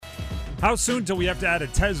How soon till we have to add a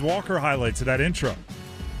Tez Walker highlight to that intro?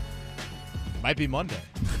 Might be Monday.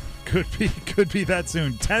 Could be that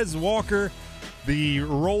soon. Tez Walker, the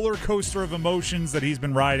roller coaster of emotions that he's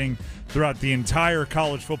been riding throughout the entire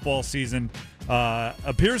college football season,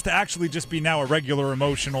 appears to actually just be now a regular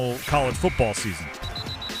emotional college football season.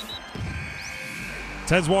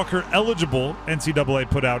 Tez Walker eligible, NCAA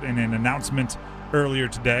put out in an announcement earlier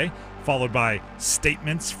today, followed by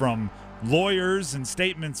statements from lawyers and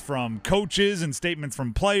statements from coaches and statements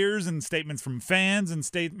from players and statements from fans and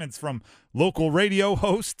statements from local radio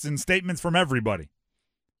hosts and statements from everybody.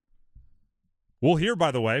 We'll hear,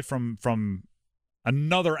 by the way, from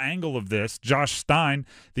another angle of this. Josh Stein,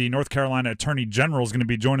 the North Carolina Attorney General, is going to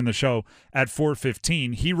be joining the show at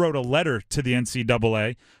 4:15. He wrote a letter to the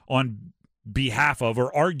NCAA on behalf of,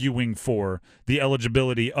 or arguing for, the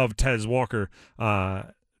eligibility of Tez Walker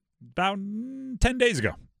about 10 days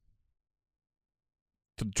ago.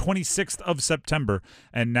 The 26th of September,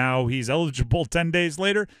 and now he's eligible 10 days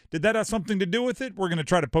later. Did that have something to do with it? We're going to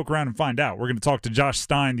try to poke around and find out. We're going to talk to Josh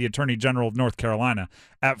Stein, the Attorney General of North Carolina,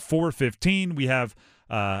 at 4:15. We have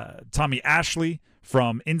Tommy Ashley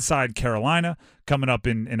from Inside Carolina coming up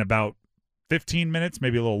in about 15 minutes,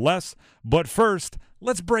 maybe a little less. But first,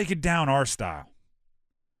 let's break it down our style.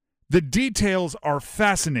 The details are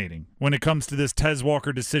fascinating when it comes to this Tez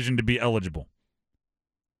Walker decision to be eligible.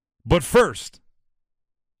 But first,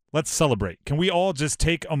 let's celebrate. Can we all just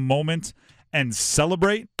take a moment and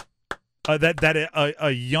celebrate that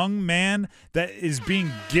a young man that is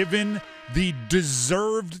being given the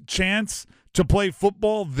deserved chance to play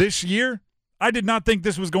football this year? I did not think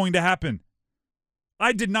this was going to happen.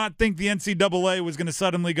 I did not think the NCAA was going to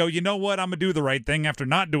suddenly go, you know what, I'm going to do the right thing after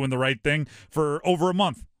not doing the right thing for over a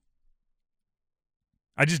month.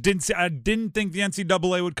 I didn't think the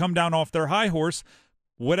NCAA would come down off their high horse.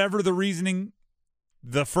 Whatever the reasoning,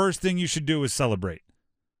 the first thing you should do is celebrate.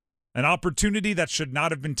 An opportunity that should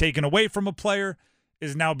not have been taken away from a player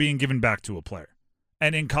is now being given back to a player.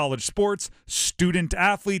 And in college sports, student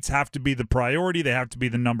athletes have to be the priority. They have to be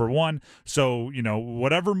the number one. So,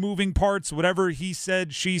 whatever moving parts, whatever he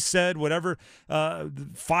said, she said, whatever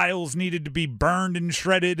files needed to be burned and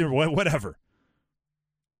shredded or whatever.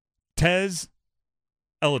 Tez,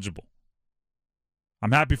 eligible.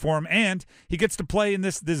 I'm happy for him, and he gets to play in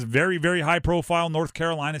this very, very high-profile North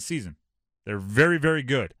Carolina season. They're very, very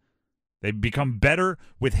good. They become better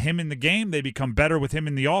with him in the game. They become better with him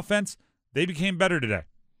in the offense. They became better today.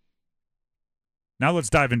 Now let's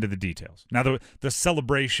dive into the details. Now the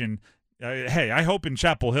celebration. Hey, I hope in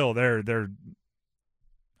Chapel Hill they're.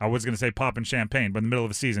 I was going to say popping champagne, but in the middle of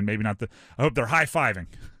the season, maybe not. I hope they're high-fiving.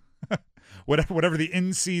 whatever the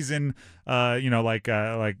in-season, like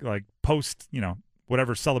post,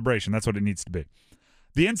 whatever celebration. That's what it needs to be.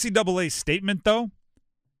 The NCAA statement, though,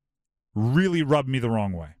 really rubbed me the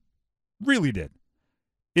wrong way. Really did.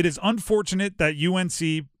 It is unfortunate that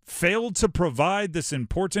UNC failed to provide this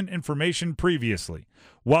important information previously.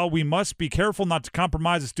 While we must be careful not to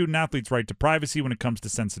compromise a student-athlete's right to privacy when it comes to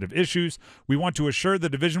sensitive issues, we want to assure the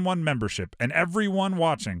Division I membership and everyone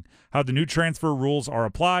watching how the new transfer rules are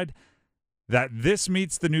applied that this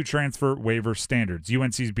meets the new transfer waiver standards.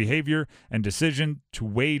 UNC's behavior and decision to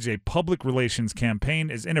wage a public relations campaign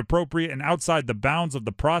is inappropriate and outside the bounds of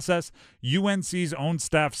the process UNC's own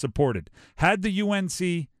staff supported. Had the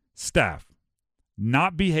UNC staff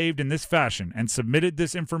not behaved in this fashion and submitted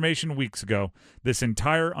this information weeks ago, this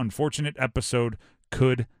entire unfortunate episode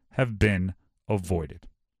could have been avoided.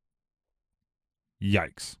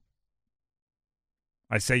 Yikes.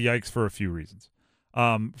 I say yikes for a few reasons.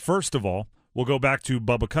 First of all, we'll go back to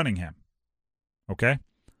Bubba Cunningham. Okay?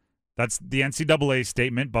 That's the NCAA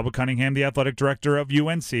statement. Bubba Cunningham, the athletic director of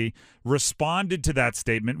UNC, responded to that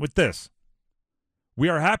statement with this. We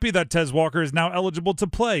are happy that Tez Walker is now eligible to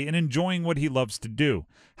play and enjoying what he loves to do.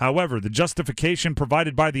 However, the justification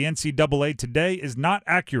provided by the NCAA today is not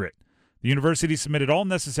accurate. The university submitted all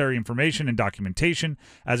necessary information and documentation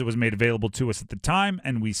as it was made available to us at the time,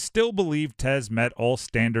 and we still believe Tez met all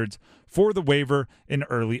standards for the waiver in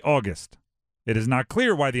early August. It is not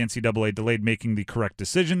clear why the NCAA delayed making the correct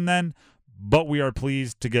decision then, but we are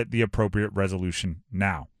pleased to get the appropriate resolution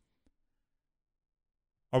now.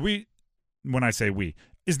 When I say we,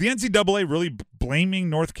 is the NCAA really blaming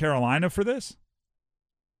North Carolina for this?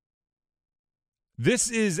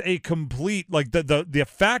 This is a complete, the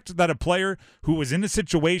fact that a player who was in a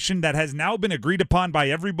situation that has now been agreed upon by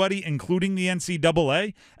everybody, including the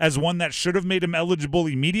NCAA, as one that should have made him eligible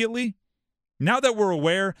immediately, now that we're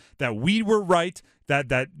aware that we were right,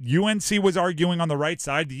 that UNC was arguing on the right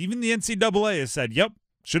side, even the NCAA has said, yep,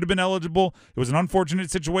 should have been eligible. It was an unfortunate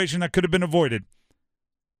situation that could have been avoided.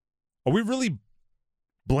 Are we really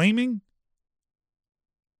blaming?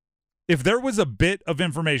 If there was a bit of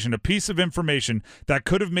information, a piece of information that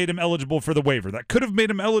could have made him eligible for the waiver, that could have made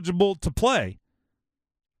him eligible to play,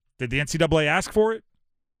 did the NCAA ask for it?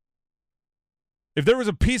 If there was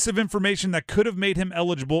a piece of information that could have made him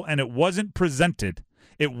eligible and it wasn't presented,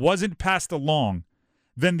 it wasn't passed along,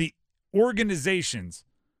 then the organizations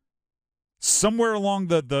somewhere along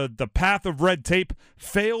the path of red tape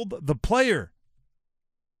failed the player.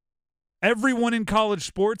 Everyone in college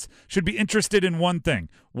sports should be interested in one thing: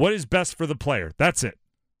 what is best for the player. That's it.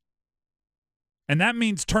 And that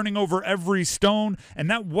means turning over every stone,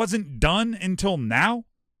 and that wasn't done until now.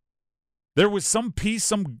 There was some piece,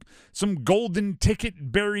 some golden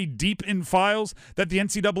ticket buried deep in files that the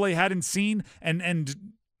NCAA hadn't seen,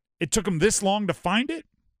 and it took them this long to find it.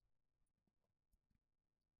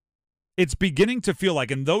 It's beginning to feel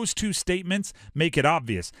like, and those two statements make it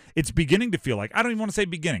obvious, it's beginning to feel like, I don't even want to say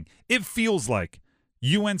beginning, it feels like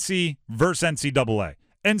UNC versus NCAA,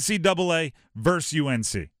 NCAA versus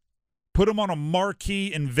UNC. Put them on a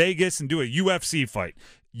marquee in Vegas and do a UFC fight.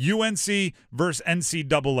 UNC versus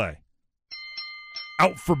NCAA.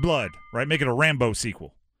 Out for blood, right? Make it a Rambo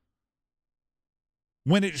sequel.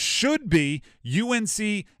 When it should be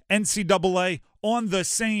UNC, NCAA on the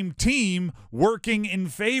same team working in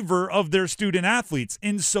favor of their student athletes,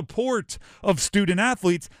 in support of student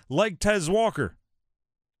athletes like Tez Walker.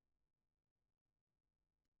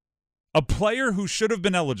 A player who should have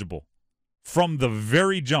been eligible from the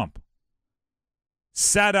very jump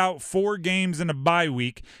sat out 4 games in a bye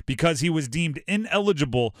week because he was deemed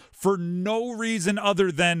ineligible for no reason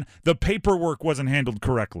other than the paperwork wasn't handled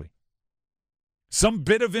correctly. Some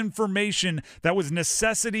bit of information that was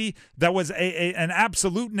necessity, that was an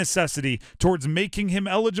absolute necessity towards making him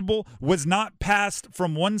eligible, was not passed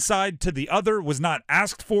from one side to the other, was not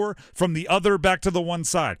asked for from the other back to the one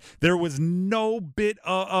side. There was no bit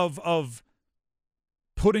of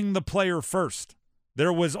putting the player first.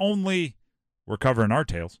 There was only, we're covering our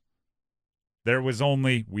tails. There was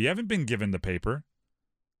only, we haven't been given the paper.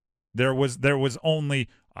 There was only,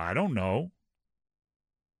 I don't know.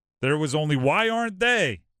 There was only, why aren't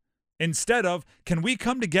they? Instead of, can we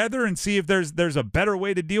come together and see if there's a better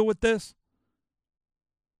way to deal with this?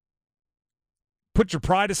 Put your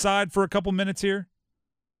pride aside for a couple minutes here.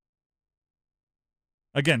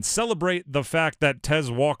 Again, celebrate the fact that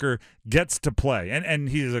Tez Walker gets to play, and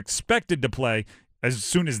he is expected to play as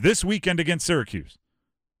soon as this weekend against Syracuse.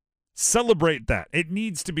 Celebrate that. It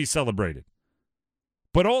needs to be celebrated.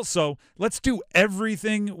 But also, let's do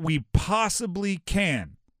everything we possibly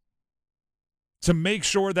can to make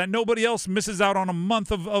sure that nobody else misses out on a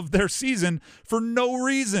month of their season for no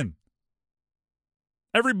reason.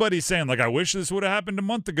 Everybody's saying, like, I wish this would have happened a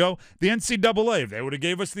month ago. The NCAA, if they would have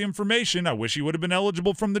gave us the information, I wish he would have been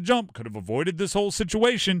eligible from the jump, could have avoided this whole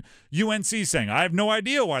situation. UNC saying, I have no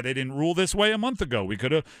idea why they didn't rule this way a month ago. We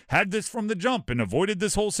could have had this from the jump and avoided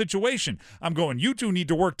this whole situation. I'm going, you two need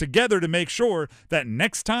to work together to make sure that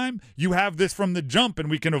next time you have this from the jump and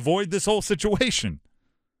we can avoid this whole situation.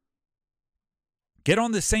 Get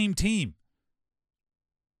on the same team.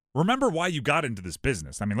 Remember why you got into this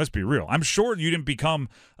business. I mean, let's be real. I'm sure you didn't become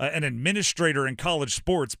an administrator in college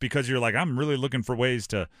sports because you're like, I'm really looking for ways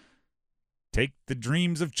to take the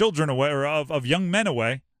dreams of children away, or of young men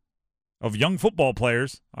away, of young football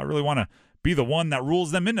players. I really want to be the one that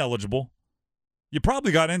rules them ineligible. You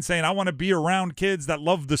probably got in saying, I want to be around kids that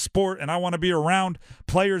love the sport, and I want to be around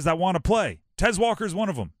players that want to play. Tez Walker is one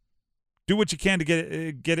of them. Do what you can to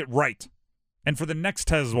get it right. And for the next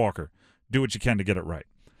Tez Walker, do what you can to get it right.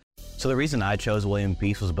 So the reason I chose William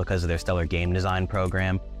Peace was because of their stellar game design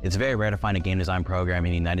program. It's very rare to find a game design program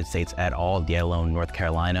in the United States at all, let alone North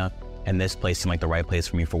Carolina. And this place seemed like the right place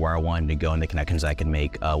for me for where I wanted to go and the connections I could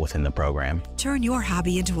make within the program. Turn your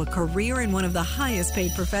hobby into a career in one of the highest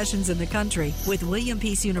paid professions in the country with William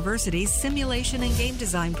Peace University's Simulation and Game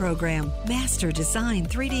Design program. Master design,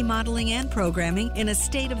 3D modeling, and programming in a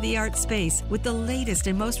state-of-the-art space with the latest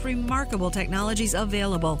and most remarkable technologies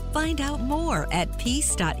available. Find out more at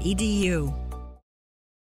peace.edu.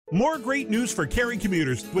 More great news for Cary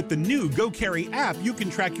commuters. With the new GoCarry app, you can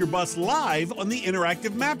track your bus live on the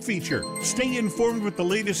interactive map feature. Stay informed with the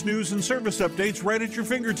latest news and service updates right at your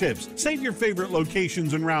fingertips. Save your favorite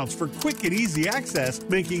locations and routes for quick and easy access,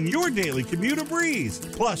 making your daily commute a breeze.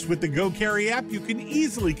 Plus, with the GoCarry app, you can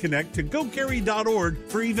easily connect to GoCarry.org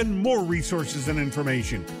for even more resources and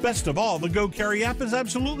information. Best of all, the GoCarry app is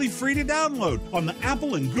absolutely free to download on the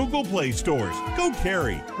Apple and Google Play stores.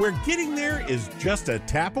 GoCarry, where getting there is just a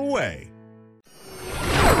tap away.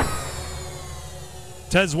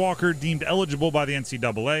 Tez Walker deemed eligible by the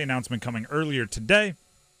NCAA. Announcement coming earlier today.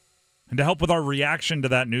 And to help with our reaction to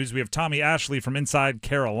that news, we have Tommy Ashley from Inside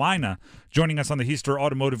Carolina joining us on the Heister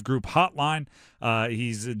Automotive Group hotline.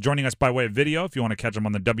 He's joining us by way of video. If you want to catch him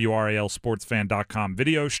on the WRALSportsFan.com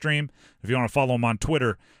video stream. If you want to follow him on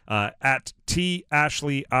Twitter, at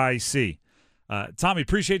TAshleyIC. Tommy,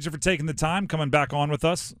 appreciate you for taking the time, coming back on with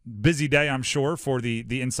us. Busy day, I'm sure, for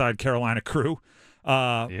the Inside Carolina crew.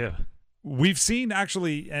 Yeah. We've seen,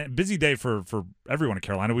 actually, a busy day for everyone in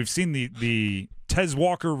Carolina. We've seen the Tez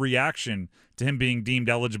Walker reaction to him being deemed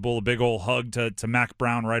eligible, a big old hug to Mac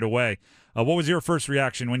Brown right away. What was your first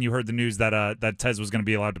reaction when you heard the news that Tez was going to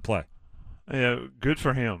be allowed to play? Yeah, good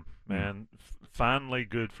for him, man. Finally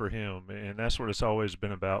good for him. And that's what it's always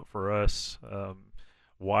been about for us,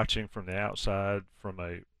 watching from the outside, from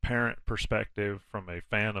a parent perspective, from a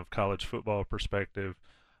fan of college football perspective.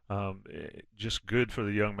 Just good for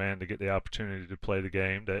the young man to get the opportunity to play the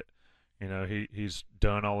game that, he's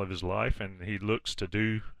done all of his life and he looks to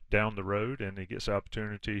do down the road, and he gets the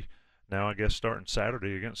opportunity now, I guess, starting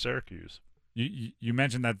Saturday against Syracuse. You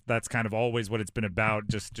mentioned that's kind of always what it's been about,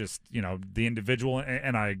 just the individual,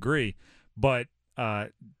 and I agree. But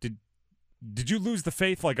did you lose the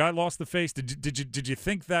faith like I lost the faith? Did you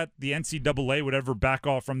think that the NCAA would ever back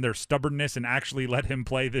off from their stubbornness and actually let him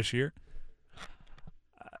play this year?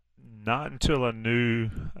 Not until I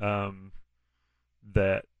knew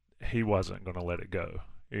that he wasn't going to let it go.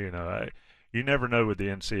 You never know with the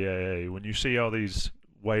NCAA. When you see all these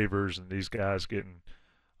waivers and these guys getting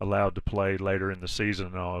allowed to play later in the season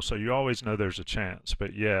and all, so you always know there's a chance.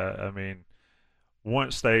 But, yeah, I mean,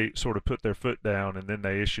 once they sort of put their foot down and then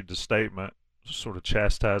they issued the statement sort of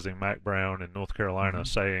chastising Mac Brown in North Carolina,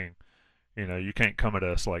 saying, you can't come at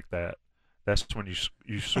us like that. That's when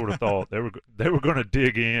you sort of thought they were going to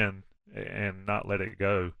dig in and not let it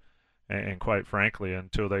go. And quite frankly,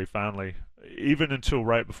 until they finally, even until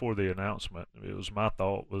right before the announcement, it was my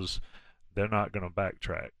thought was they're not going to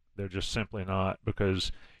backtrack. They're just simply not,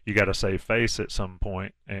 because you got to save face at some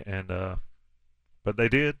point. But they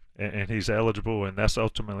did, and he's eligible, and that's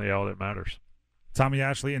ultimately all that matters. Tommy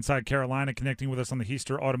Ashley, Inside Carolina, connecting with us on the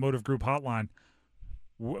Heister Automotive Group hotline.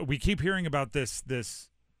 We keep hearing about this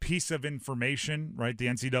piece of information, right? The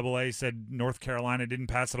NCAA said North Carolina didn't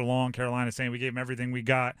pass it along. Carolina saying we gave them everything we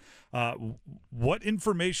got. What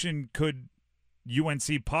information could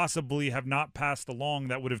UNC possibly have not passed along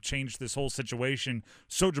that would have changed this whole situation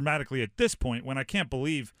so dramatically at this point, when I can't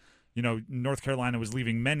believe, North Carolina was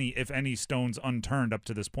leaving many, if any, stones unturned up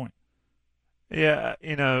to this point? Yeah,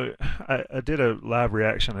 I did a live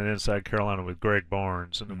reaction at Inside Carolina with Greg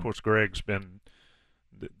Barnes, and of course Greg's been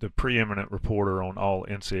the preeminent reporter on all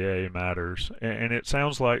NCAA matters, and it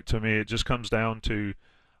sounds like to me it just comes down to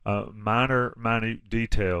minute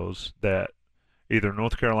details that either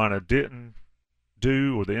North Carolina didn't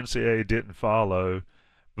do or the NCAA didn't follow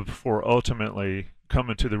before ultimately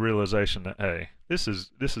coming to the realization that, hey, this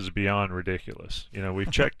is beyond ridiculous.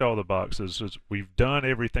 We've checked all the boxes. We've done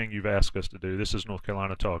everything you've asked us to do. This is North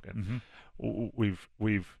Carolina talking.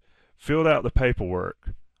 We've filled out the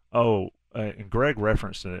paperwork. And Greg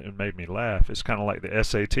referenced it and made me laugh. It's kind of like the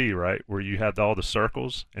SAT, right, where you had all the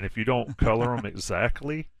circles, and if you don't color them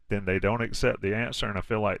exactly, then they don't accept the answer. And I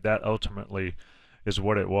feel like that ultimately is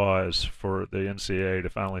what it was for the NCAA to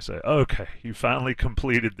finally say, okay, you finally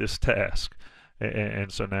completed this task. And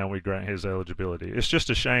so now we grant his eligibility. It's just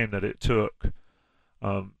a shame that it took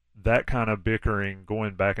that kind of bickering,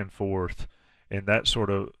 going back and forth, and that sort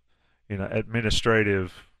of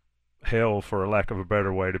administrative hell, for a lack of a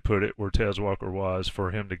better way to put it, where Tez Walker was, for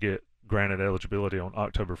him to get granted eligibility on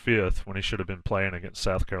October 5th when he should have been playing against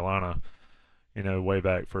South Carolina, way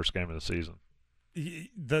back first game of the season.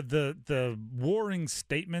 The warring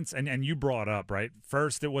statements, and you brought up, right,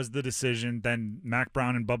 first it was the decision, then Mac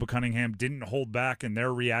Brown and Bubba Cunningham didn't hold back in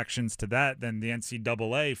their reactions to that, then the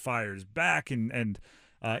NCAA fires back, and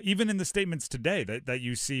even in the statements today that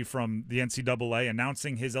you see from the NCAA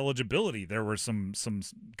announcing his eligibility, there were some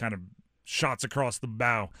kind of shots across the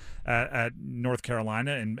bow at North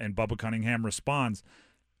Carolina, and Bubba Cunningham responds.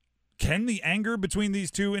 Can the anger between these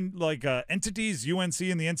two entities, UNC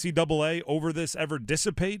and the NCAA, over this ever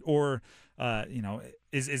dissipate, or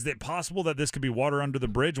is it possible that this could be water under the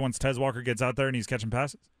bridge once Tez Walker gets out there and he's catching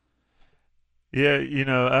passes? Yeah,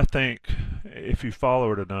 I think if you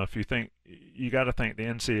follow it enough, you got to think the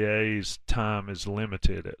NCAA's time is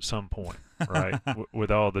limited at some point, right? with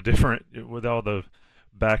all the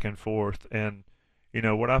back and forth. And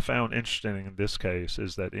what I found interesting in this case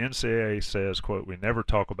is that the NCAA says, quote, we never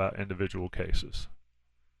talk about individual cases,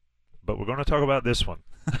 but we're going to talk about this one.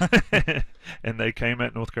 And they came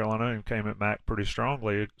at North Carolina and came at Mac pretty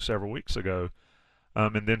strongly several weeks ago.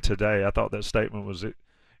 And then today, I thought that statement was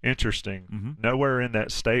interesting. Mm-hmm. Nowhere in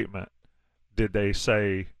that statement did they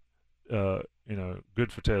say,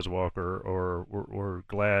 good for Tez Walker, or we're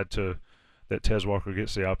glad that Tez Walker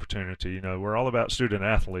gets the opportunity. We're all about student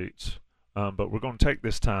athletes, but we're going to take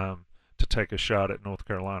this time to take a shot at North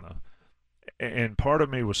Carolina. And part of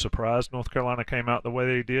me was surprised North Carolina came out the way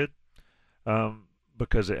they did,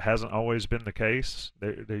 because it hasn't always been the case.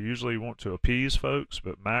 They usually want to appease folks,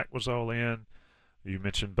 but Mac was all in. You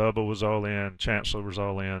mentioned Bubba was all in. Chancellor was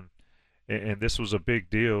all in. And this was a big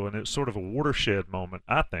deal, and it's sort of a watershed moment,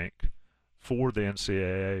 I think, for the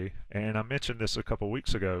NCAA. And I mentioned this a couple of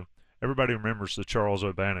weeks ago. Everybody remembers the Charles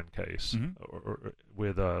O'Bannon case,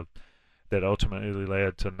 with that ultimately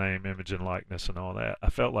led to name, image, and likeness and all that. I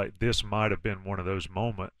felt like this might have been one of those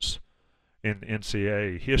moments in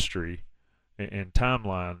NCAA history and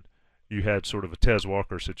timeline. You had sort of a Tez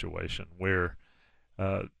Walker situation where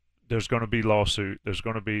there's going to be lawsuit, there's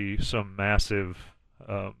going to be some massive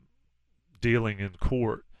dealing in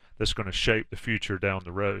court that's going to shape the future down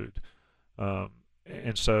the road.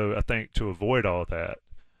 And so I think to avoid all that,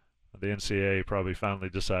 the NCAA probably finally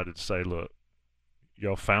decided to say, look,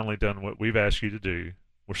 y'all finally done what we've asked you to do.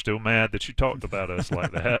 We're still mad that you talked about us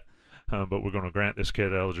like that, but we're going to grant this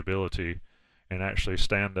kid eligibility and actually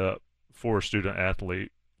stand up for a student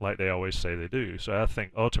athlete like they always say they do. So I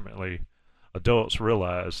think ultimately adults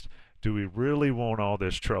realized, do we really want all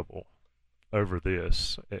this trouble over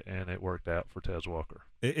this? And it worked out for Tez Walker.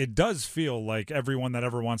 It does feel like everyone that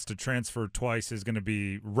ever wants to transfer twice is going to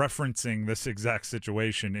be referencing this exact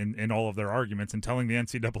situation in all of their arguments and telling the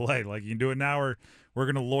NCAA, like, you can do it now or we're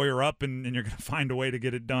going to lawyer up and you're going to find a way to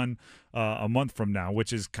get it done a month from now,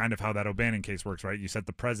 which is kind of how that O'Bannon case works, right? You set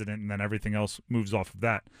the precedent and then everything else moves off of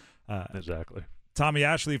that. Exactly. Tommy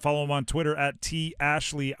Ashley, follow him on Twitter at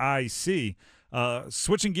TAshleyIC.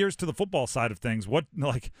 Switching gears to the football side of things,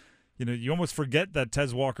 you almost forget that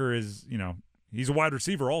Tez Walker is, he's a wide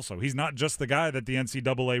receiver also. He's not just the guy that the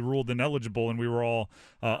NCAA ruled ineligible and we were all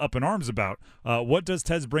up in arms about. What does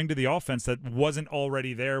Tez bring to the offense that wasn't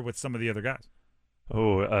already there with some of the other guys?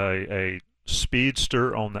 A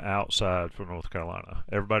speedster on the outside for North Carolina.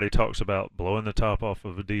 Everybody talks about blowing the top off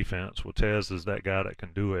of a defense. Well, Tez is that guy that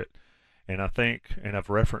can do it. And I think, and I've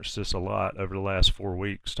referenced this a lot over the last 4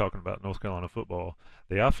 weeks talking about North Carolina football,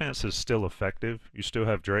 the offense is still effective. You still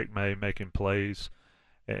have Drake Maye making plays,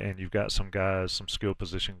 and you've got some guys, some skill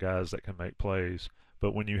position guys that can make plays.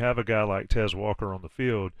 But when you have a guy like Tez Walker on the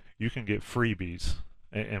field, you can get freebies.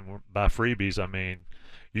 And by freebies, I mean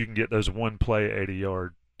you can get those one-play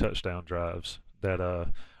 80-yard touchdown drives that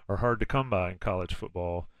are hard to come by in college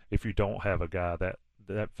football if you don't have a guy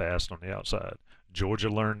that fast on the outside. Georgia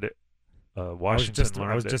learned it. Washington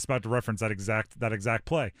learned it. I was just about to reference that exact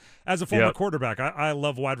play. As a former quarterback, I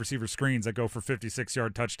love wide receiver screens that go for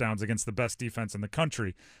 56-yard touchdowns against the best defense in the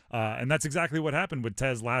country, and that's exactly what happened with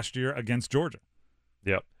Tez last year against Georgia.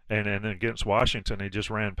 Yep, and against Washington, he just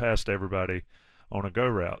ran past everybody on a go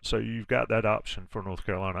route. So you've got that option for North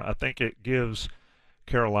Carolina. I think it gives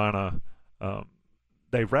Carolina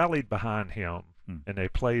they rallied behind him and they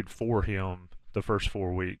played for him the first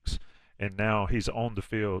 4 weeks, and now he's on the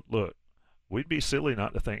field. Look, we'd be silly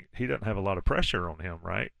not to think he doesn't have a lot of pressure on him,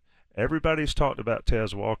 right? Everybody's talked about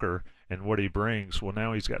Tez Walker and what he brings. Well,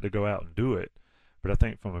 now he's got to go out and do it. But I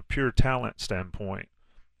think from a pure talent standpoint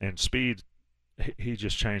and speed, he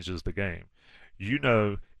just changes the game.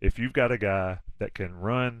 If you've got a guy that can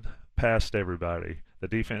run past everybody, the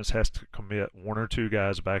defense has to commit one or two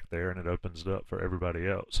guys back there, and it opens it up for everybody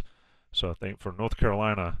else. So I think for North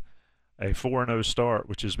Carolina, a 4-0 start,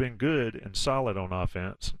 which has been good and solid on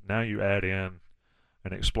offense, now you add in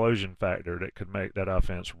an explosion factor that could make that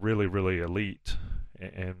offense really, really elite.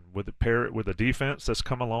 And pair it with a defense that's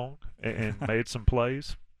come along and made some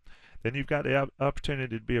plays, then you've got the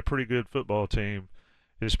opportunity to be a pretty good football team,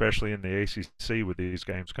 especially in the ACC with these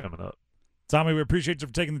games coming up. Tommy, we appreciate you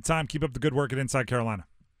for taking the time. Keep up the good work at Inside Carolina.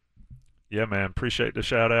 Yeah, man. Appreciate the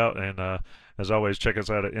shout out. And as always, check us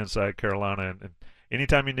out at Inside Carolina. And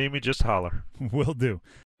anytime you need me, just holler. Will do.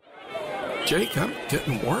 Jake, I'm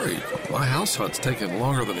getting worried. My house hunt's taking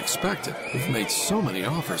longer than expected. We've made so many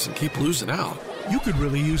offers and keep losing out. You could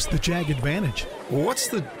really use the JAG Advantage. Well, what's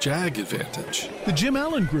the JAG Advantage? The Jim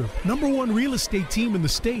Allen Group, #1 real estate team in the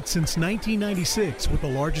state since 1996, with the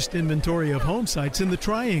largest inventory of home sites in the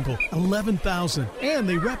Triangle, 11,000. And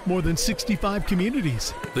they rep more than 65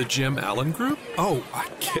 communities. The Jim Allen Group? Oh, I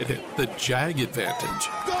get it. The JAG Advantage.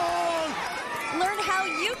 Learn how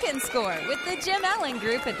you can score with the Jim Allen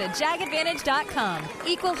Group at thejagadvantage.com.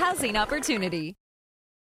 Equal housing opportunity.